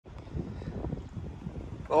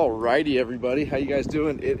Alrighty, everybody, how you guys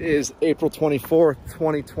doing? It is April 24th,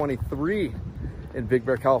 2023 in Big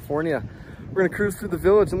Bear, California. We're gonna cruise through the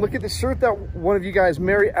village and look at the shirt that one of you guys,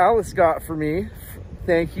 Mary Alice, got for me.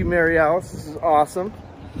 Thank you, Mary Alice. This is awesome.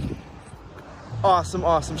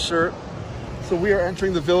 Awesome shirt. So we are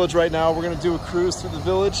entering the village right now. We're gonna do a cruise through the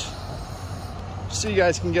village so you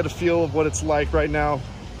guys can get a feel of what it's like right now.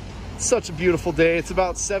 It's such a beautiful day. It's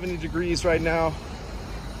about 70 degrees right now.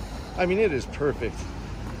 I mean, it is perfect.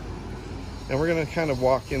 And we're gonna kind of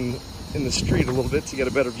walk in the street a little bit to get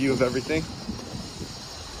a better view of everything.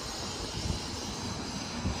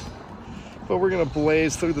 But we're gonna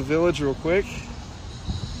blaze through the village real quick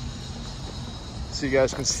so you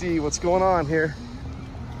guys can see what's going on here.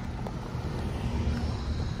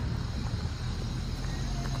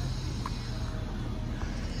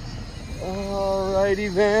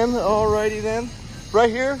 Alrighty then. Right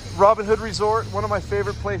here, Robin Hood Resort, one of my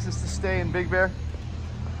favorite places to stay in Big Bear.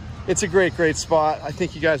 It's a great spot. I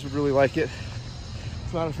think you guys would really like it.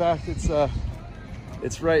 As a matter of fact,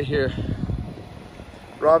 it's right here.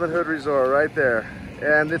 Robin Hood Resort, right there.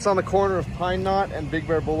 And it's on the corner of Pine Knot and Big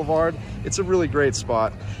Bear Boulevard. It's a really great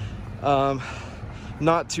spot.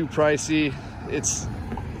 Not too pricey. It's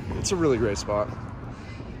a really great spot.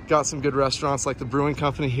 Got some good restaurants like the Brewing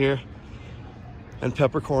Company here and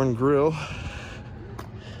Peppercorn Grill.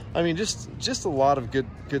 I mean, just a lot of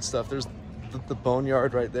good stuff. There's the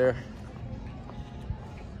Boneyard right there.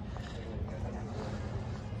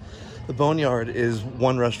 The Boneyard is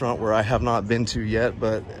one restaurant where I have not been to yet,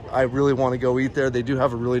 but I really want to go eat there. They do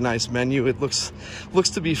have a really nice menu. It looks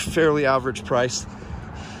to be fairly average priced.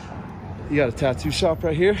 You got a tattoo shop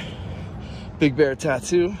right here, Big Bear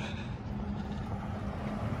Tattoo.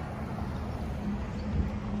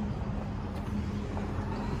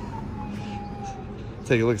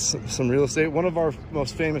 Take a look at some real estate. One of our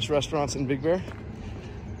most famous restaurants in Big Bear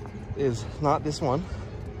is not this one.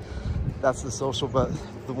 That's the Social, but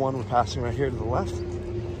the one we're passing right here to the left.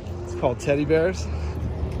 It's called Teddy Bears.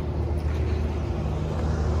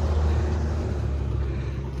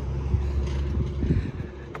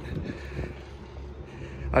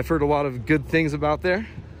 I've heard a lot of good things about there.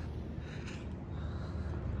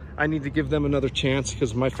 I need to give them another chance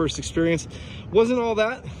because my first experience wasn't all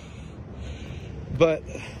that. But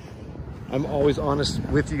I'm always honest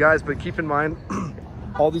with you guys, but keep in mind,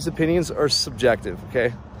 all these opinions are subjective,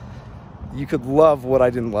 okay? You could love what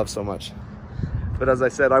I didn't love so much. But as I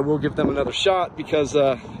said, I will give them another shot because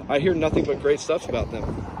I hear nothing but great stuff about them.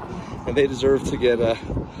 And they deserve to get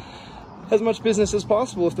as much business as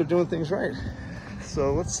possible if they're doing things right.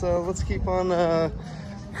 So let's keep on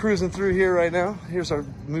cruising through here right now. Here's our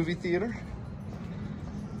movie theater.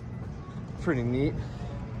 Pretty neat.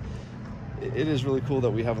 It is really cool that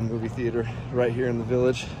we have a movie theater right here in the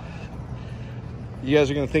village. You guys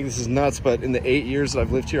are gonna think this is nuts, but in the 8 years that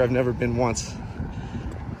I've lived here, I've never been once.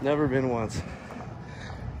 Never been once.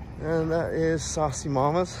 And that is Saucy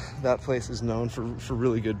Mama's. That place is known for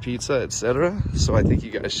really good pizza, etc. So I think you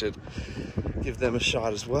guys should give them a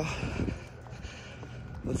shot as well.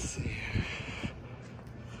 Let's see.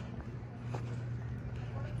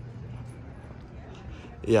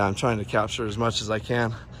 Yeah, I'm trying to capture as much as I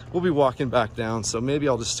can. We'll be walking back down, so maybe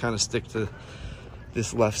I'll just kind of stick to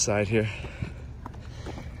this left side here.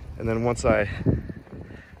 And then once I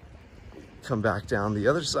come back down the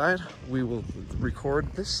other side, we will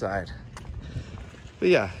record this side. But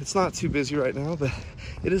yeah, it's not too busy right now, but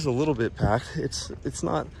it is a little bit packed. It's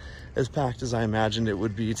not as packed as I imagined it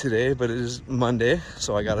would be today, but it is Monday,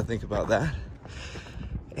 so I got to think about that.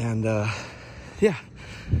 And yeah.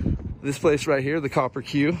 This place right here, the Copper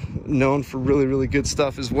Q, known for really good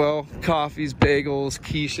stuff as well. Coffees, bagels,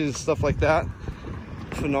 quiches, stuff like that.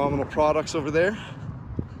 Phenomenal products over there.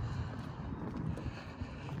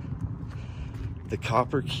 The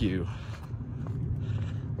Copper Q.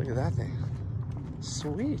 Look at that thing.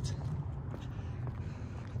 Sweet.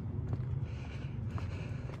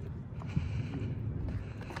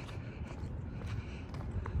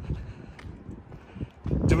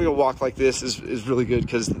 Doing a walk like this is really good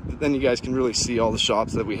because then you guys can really see all the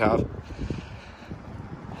shops that we have.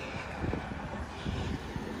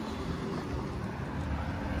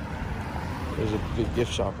 There's a big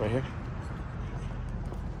gift shop right here.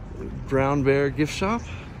 Brown Bear gift shop.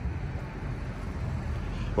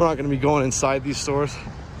 We're not going to be going inside these stores.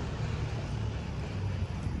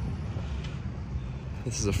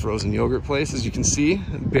 This is a frozen yogurt place, as you can see,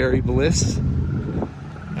 Berry Bliss.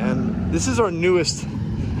 And this is our newest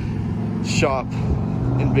shop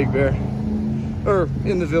in Big Bear, or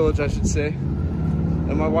in the village, I should say.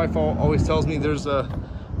 And my wife always tells me there's a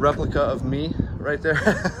replica of me right there.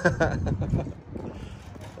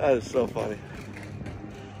 That is so funny.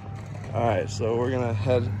 All right, so we're gonna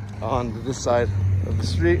head on to this side of the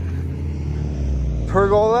street.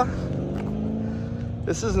 Pergola.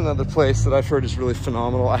 This is another place that I've heard is really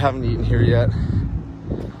phenomenal. I haven't eaten here yet,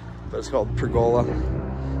 but it's called Pergola.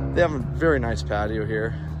 They have a very nice patio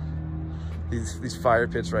here. These fire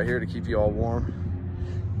pits right here to keep you all warm.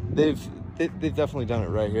 They've definitely done it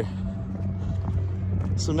right here.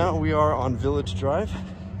 So now we are on Village Drive.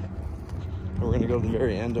 And we're gonna go to the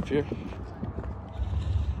very end up here,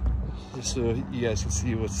 just so you guys can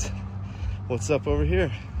see what's up over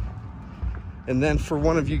here. And then for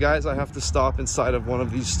one of you guys, I have to stop inside of one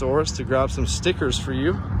of these stores to grab some stickers for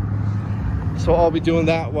you. So I'll be doing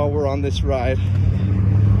that while we're on this ride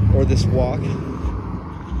or this walk.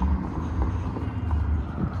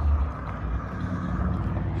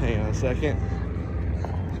 Hang on a second.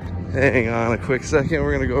 Hang on a quick second.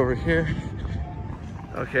 We're gonna go over here.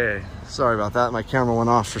 Okay, sorry about that. My camera went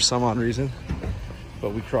off for some odd reason, but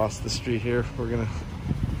we crossed the street here. We're gonna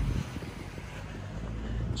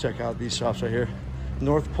check out these shops right here.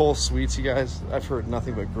 North Pole Sweets, you guys. I've heard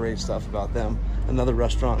nothing but great stuff about them. Another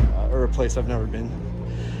restaurant or a place I've never been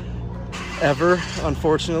ever,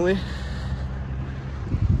 unfortunately.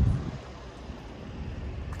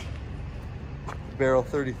 Barrel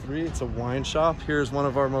 33, it's a wine shop. Here's one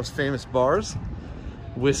of our most famous bars,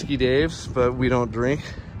 Whiskey Dave's, but we don't drink.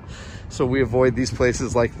 So we avoid these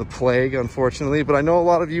places like the plague, unfortunately. But I know a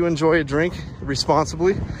lot of you enjoy a drink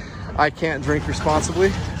responsibly. I can't drink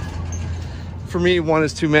responsibly. For me, one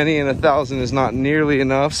is too many and 1,000 is not nearly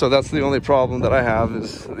enough. So that's the only problem that I have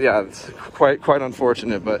is, yeah, it's quite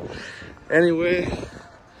unfortunate. But anyway,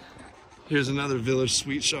 here's another Village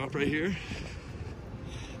sweet shop right here.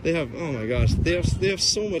 They have, oh my gosh, they have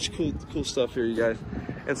so much cool stuff here, you guys,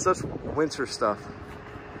 and such winter stuff.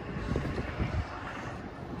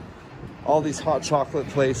 All these hot chocolate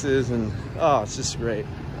places, and oh, it's just great.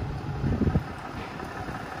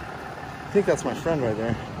 I think that's my friend right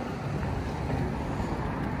there.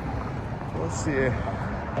 Let's see here.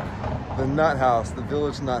 The Nut House, the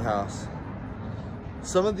Village Nut House.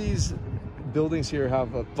 Some of these buildings here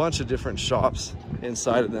have a bunch of different shops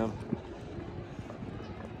inside of them.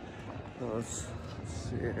 Let's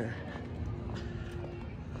see here.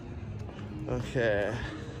 Okay.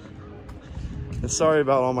 And sorry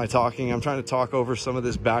about all my talking. I'm trying to talk over some of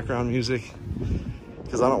this background music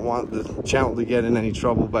because I don't want the channel to get in any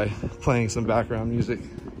trouble by playing some background music.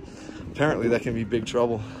 Apparently that can be big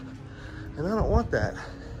trouble. And I don't want that.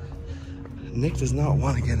 Nick does not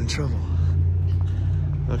want to get in trouble.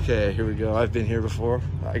 Okay, here we go. I've been here before.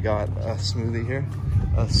 I got a smoothie here.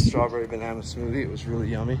 A strawberry banana smoothie. It was really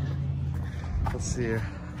yummy. Let's see here.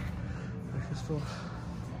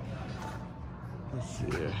 Let's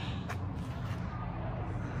see here.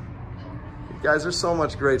 Guys, there's so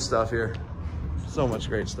much great stuff here. So much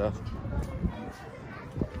great stuff.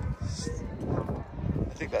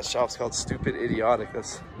 I think that shop's called Stupid Idiotic.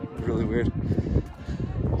 That's really weird.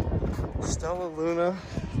 Stella Luna.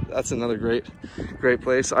 That's another great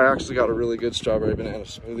place. I actually got a really good strawberry banana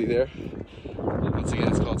smoothie there. Once again,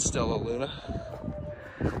 it's called Stella Luna.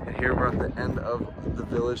 And here we're at the end of the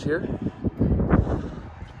village here.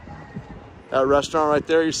 That restaurant right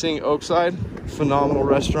there, you're seeing Oakside. Phenomenal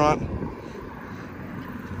restaurant.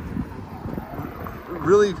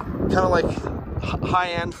 Really kind of like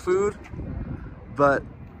high-end food, but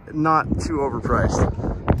not too overpriced.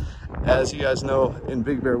 As you guys know, in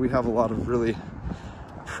Big Bear, we have a lot of really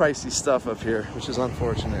pricey stuff up here, which is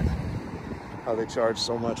unfortunate how they charge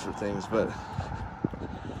so much for things, but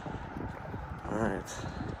all right.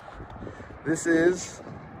 This is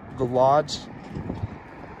the lodge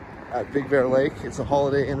at Big Bear Lake. It's a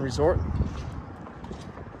Holiday Inn resort.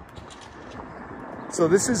 So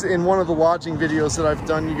this is in one of the lodging videos that I've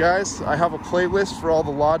done, you guys. I have a playlist for all the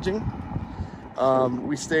lodging.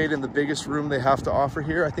 We stayed in the biggest room they have to offer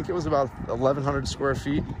here. I think it was about 1,100 square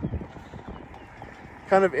feet.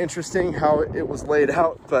 Kind of interesting how it was laid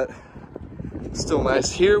out, but still nice.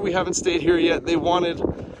 Here, we haven't stayed here yet. They wanted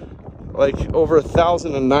like over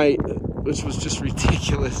 1,000 a night, which was just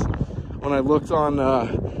ridiculous. When I looked on,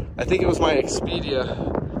 I think it was my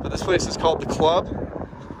Expedia, but this place is called The Club.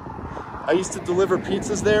 I used to deliver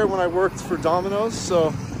pizzas there when I worked for Domino's,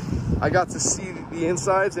 so I got to see the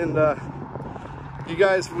insides, and you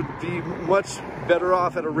guys would be much better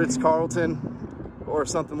off at a Ritz-Carlton or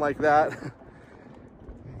something like that,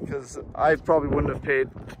 because I probably wouldn't have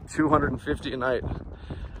paid $250 a night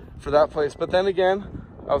for that place. But then again,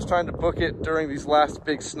 I was trying to book it during these last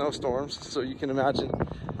big snowstorms, so you can imagine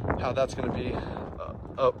how that's going to be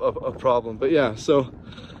a problem. But yeah, so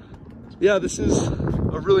yeah, this is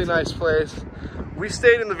a really nice place. We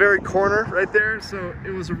stayed in the very corner right there, so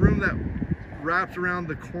it was a room that wrapped around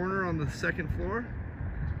the corner on the second floor.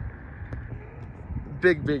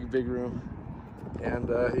 Big room. And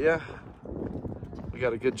yeah, we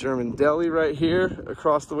got a good German deli right here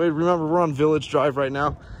across the way. Remember, we're on Village Drive right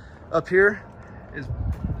now. Up here is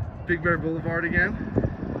Big Bear Boulevard again.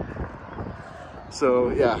 So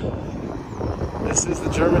yeah, this is the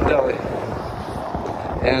German deli.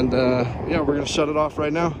 And yeah, we're gonna shut it off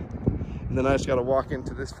right now. And then I just gotta walk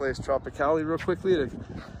into this place, Tropicali, real quickly to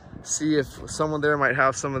see if someone there might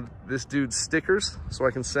have some of this dude's stickers so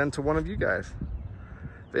I can send to one of you guys.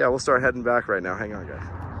 But yeah, we'll start heading back right now. Hang on,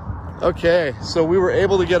 guys. Okay, so we were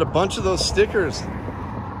able to get a bunch of those stickers.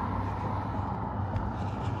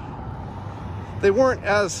 They weren't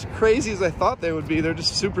as crazy as I thought they would be. They're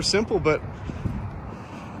just super simple, but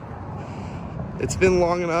it's been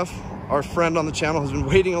long enough. Our friend on the channel has been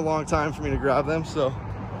waiting a long time for me to grab them, so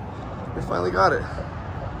we finally got it.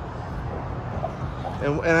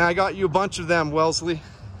 And I got you a bunch of them, Wellesley.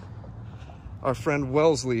 Our friend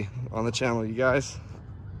Wellesley on the channel, you guys.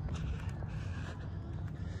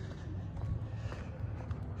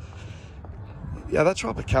 Yeah, that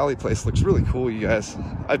Tropicali place looks really cool, you guys.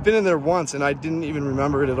 I've been in there once and I didn't even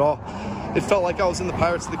remember it at all. It felt like I was in the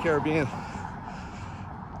Pirates of the Caribbean.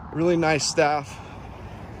 Really nice staff.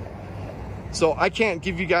 So I can't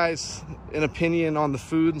give you guys an opinion on the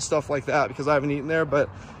food and stuff like that because I haven't eaten there, but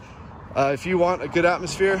if you want a good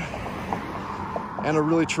atmosphere and a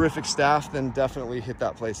really terrific staff, then definitely hit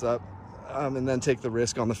that place up and then take the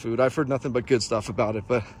risk on the food. I've heard nothing but good stuff about it,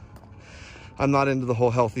 but I'm not into the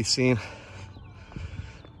whole healthy scene.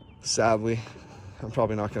 Sadly, I'm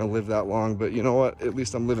probably not going to live that long, but you know what? At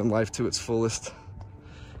least I'm living life to its fullest.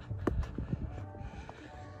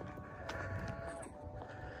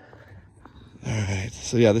 All right,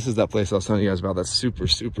 so yeah, this is that place I was telling you guys about that's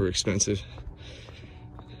super expensive.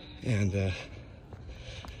 And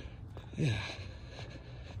yeah.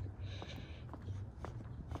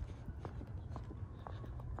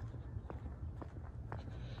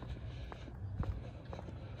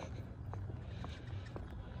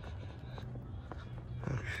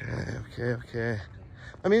 Okay.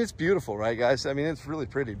 I mean, it's beautiful, right, guys? I mean, it's really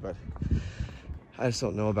pretty, but I just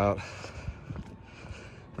don't know about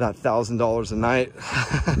that $1,000 a night.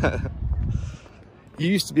 You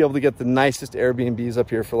used to be able to get the nicest Airbnbs up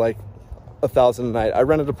here for like $1,000 a night. I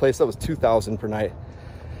rented a place that was $2,000 per night,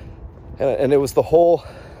 and it was the whole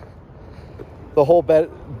bed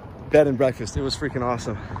and breakfast. It was freaking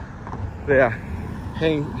awesome. But yeah,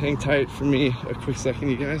 hang tight for me a quick second,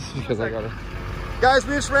 you guys, because I gotta. Guys,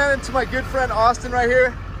 we just ran into my good friend Austin right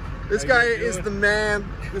here. This guy is the man.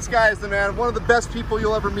 This guy is the man. One of the best people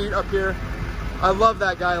you'll ever meet up here. I love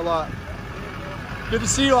that guy a lot. Good to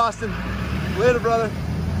see you, Austin. Later, brother.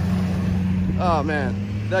 Oh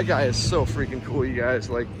man, that guy is so freaking cool, you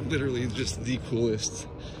guys. Like literally just the coolest.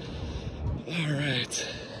 All right.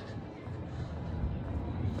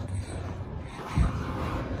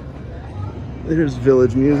 There's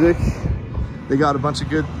Village Music. They got a bunch of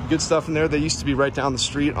good stuff in there. They used to be right down the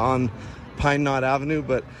street on Pine Knot Avenue,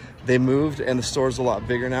 but they moved and the store's a lot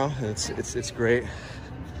bigger now. It's great.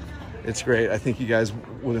 It's great. I think you guys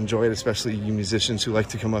would enjoy it, especially you musicians who like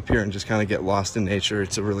to come up here and just kind of get lost in nature.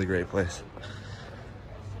 It's a really great place.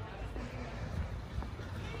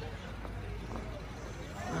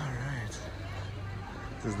 All right.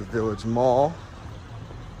 This is the Village Mall.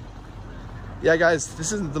 Yeah, guys,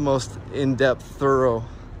 this isn't the most in-depth, thorough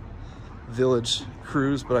Village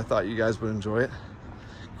cruise, but I thought you guys would enjoy it.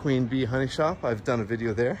 Queen Bee Honey Shop, I've done a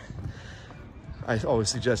video there. I always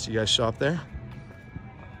suggest you guys shop there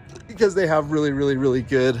because they have really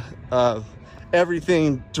good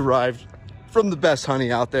everything derived from the best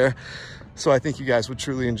honey out there. So I think you guys would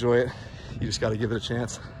truly enjoy it. You just got to give it a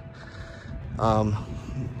chance.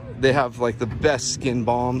 They have like the best skin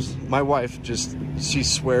balms. My wife she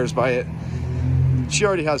swears by it. She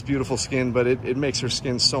already has beautiful skin, but it makes her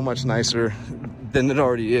skin so much nicer than it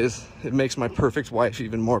already is. It makes my perfect wife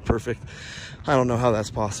even more perfect. I don't know how that's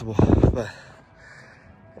possible, but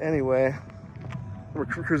anyway, we're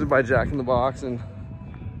cruising by Jack in the Box, and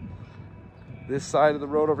this side of the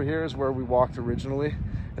road over here is where we walked originally,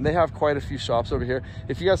 and they have quite a few shops over here.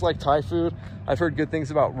 If you guys like Thai food, I've heard good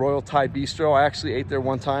things about Royal Thai Bistro. I actually ate there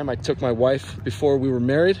one time. I took my wife before we were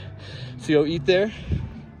married to go eat there.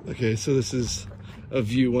 Okay, so this is a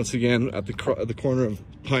view once again at the corner of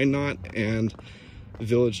Pine Knot and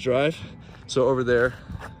Village Drive. So over there,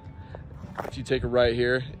 if you take a right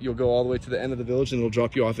here, you'll go all the way to the end of the village and it'll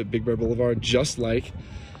drop you off at Big Bear Boulevard, just like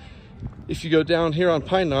if you go down here on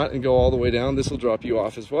Pine Knot and go all the way down, this will drop you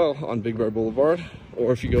off as well on Big Bear Boulevard.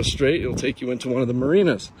 Or if you go straight, it'll take you into one of the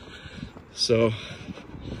marinas. So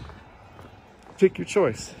pick your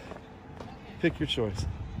choice. Pick your choice.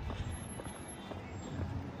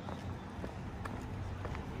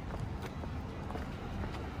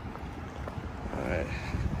 All right,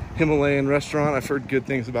 Himalayan restaurant. I've heard good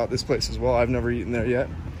things about this place as well. I've never eaten there yet,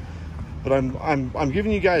 but I'm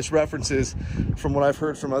giving you guys references from what I've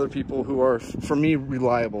heard from other people who are, for me,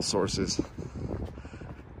 reliable sources.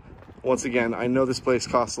 Once again, I know this place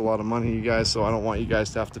costs a lot of money, you guys, so I don't want you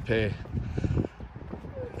guys to have to pay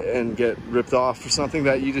and get ripped off for something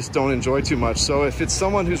that you just don't enjoy too much. So if it's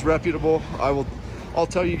someone who's reputable, I'll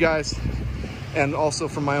tell you guys, and also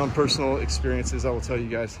from my own personal experiences, I will tell you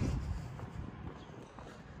guys.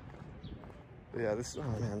 But yeah,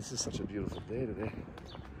 oh man, this is such a beautiful day today.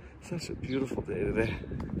 Such a beautiful day today.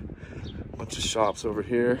 Bunch of shops over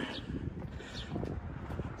here.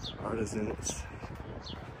 Artisans.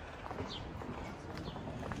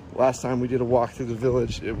 Last time we did a walk through the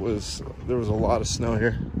village, there was a lot of snow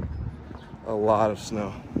here. A lot of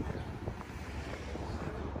snow.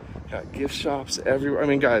 Got gift shops everywhere. I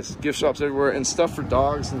mean, guys, gift shops everywhere, and stuff for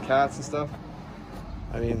dogs and cats and stuff.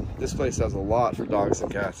 I mean, this place has a lot for dogs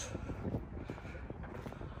and cats.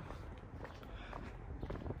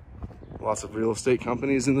 Lots of real estate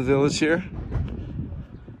companies in the village here. I'm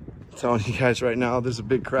telling you guys right now, there's a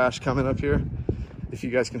big crash coming up here. If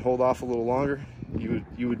you guys can hold off a little longer,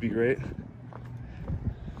 you would be great.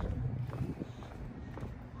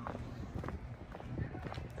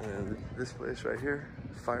 And this place right here,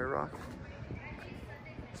 Fire Rock.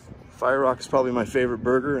 Fire Rock is probably my favorite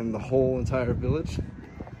burger in the whole entire village.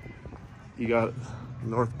 You got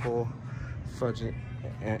North Pole, fudge,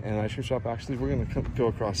 and ice cream shop. Actually, we're gonna go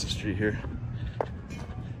across the street here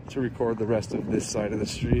to record the rest of this side of the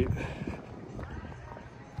street.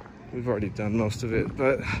 We've already done most of it,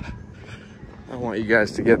 but I want you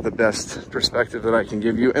guys to get the best perspective that I can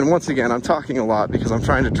give you. And once again, I'm talking a lot because I'm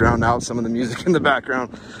trying to drown out some of the music in the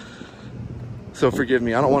background. So forgive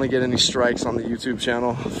me. I don't want to get any strikes on the YouTube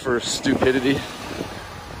channel for stupidity.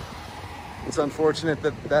 It's unfortunate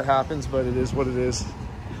that that happens, but it is what it is.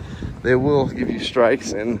 They will give you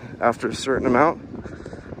strikes, and after a certain amount,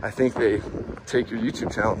 I think they take your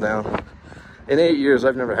YouTube channel down. In 8 years,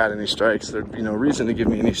 I've never had any strikes. There'd be no reason to give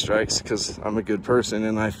me any strikes because I'm a good person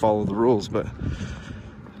and I follow the rules, but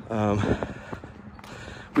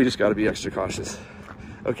we just got to be extra cautious.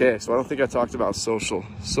 Okay, so I don't think I talked about Social.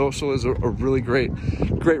 Social is a really great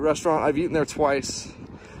restaurant. I've eaten there twice.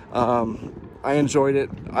 I enjoyed it.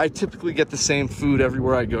 I typically get the same food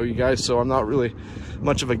everywhere I go, you guys, so I'm not really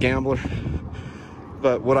much of a gambler.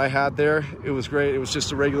 But what I had there, it was great. It was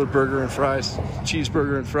just a regular burger and fries,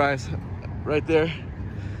 cheeseburger and fries right there.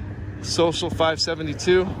 Social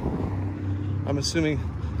 572. I'm assuming,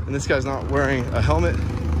 and this guy's not wearing a helmet.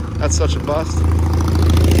 That's such a bust.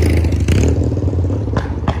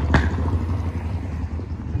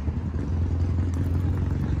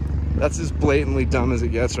 That's as blatantly dumb as it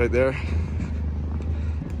gets right there.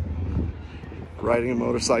 Riding a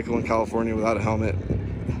motorcycle in California without a helmet.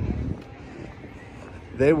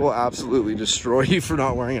 They will absolutely destroy you for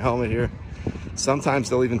not wearing a helmet here. Sometimes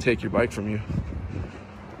they'll even take your bike from you.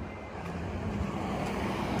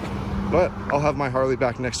 But I'll have my Harley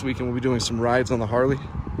back next week and we'll be doing some rides on the Harley.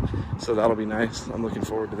 So that'll be nice. I'm looking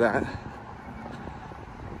forward to that.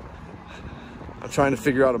 I'm trying to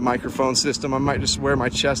figure out a microphone system. I might just wear my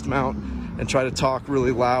chest mount and try to talk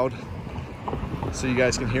really loud so you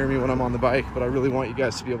guys can hear me when I'm on the bike, but I really want you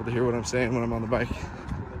guys to be able to hear what I'm saying when I'm on the bike.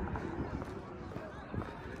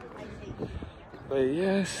 But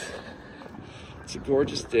yes, it's a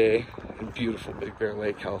gorgeous day in beautiful Big Bear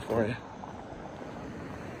Lake, California.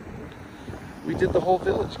 We did the whole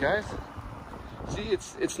village, guys. See,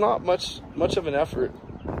 it's not much of an effort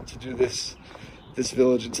to do this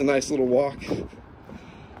village. It's a nice little walk,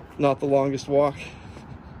 not the longest walk.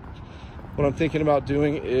 What I'm thinking about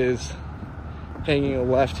doing is hanging a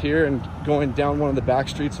left here and going down one of the back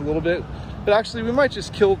streets a little bit. But actually, we might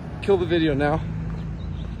just kill the video now.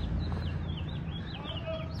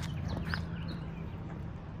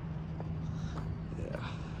 Yeah.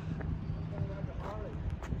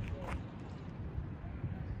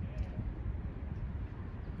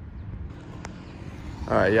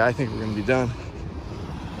 All right, yeah, I think we're gonna be done.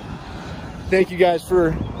 Thank you guys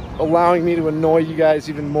for allowing me to annoy you guys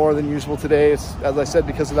even more than usual today. It's, as I said,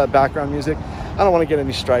 because of that background music. I don't want to get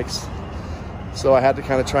any strikes. So I had to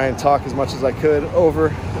kind of try and talk as much as I could over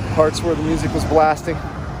parts where the music was blasting.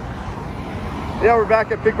 Yeah, we're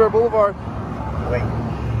back at Big Bear Boulevard. Wait.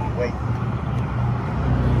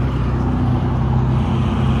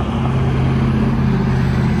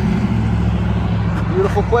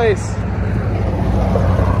 Beautiful place.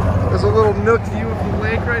 There's a little nook view of the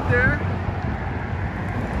lake right there.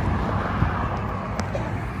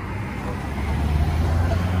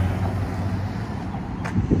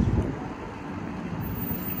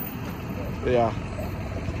 But yeah,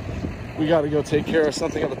 we got to go take care of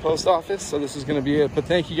something at the post office, so this is going to be it. But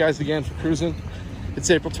thank you guys again for cruising. It's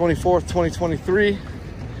April 24th, 2023.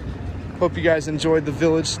 Hope you guys enjoyed the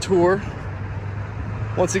village tour.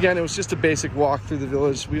 Once again, it was just a basic walk through the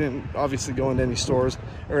village. We didn't obviously go into any stores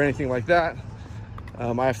or anything like that.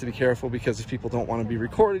 I have to be careful because if people don't want to be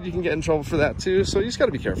recorded, you can get in trouble for that too. So you just got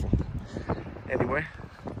to be careful. Anyway,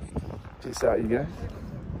 peace out, you guys.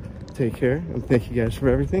 Take care, and thank you guys for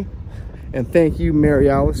everything. And thank you, Mary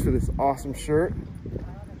Alice, for this awesome shirt.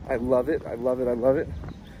 I love it. I love it. I love it.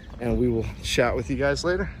 And we will chat with you guys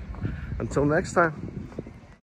later. Until next time.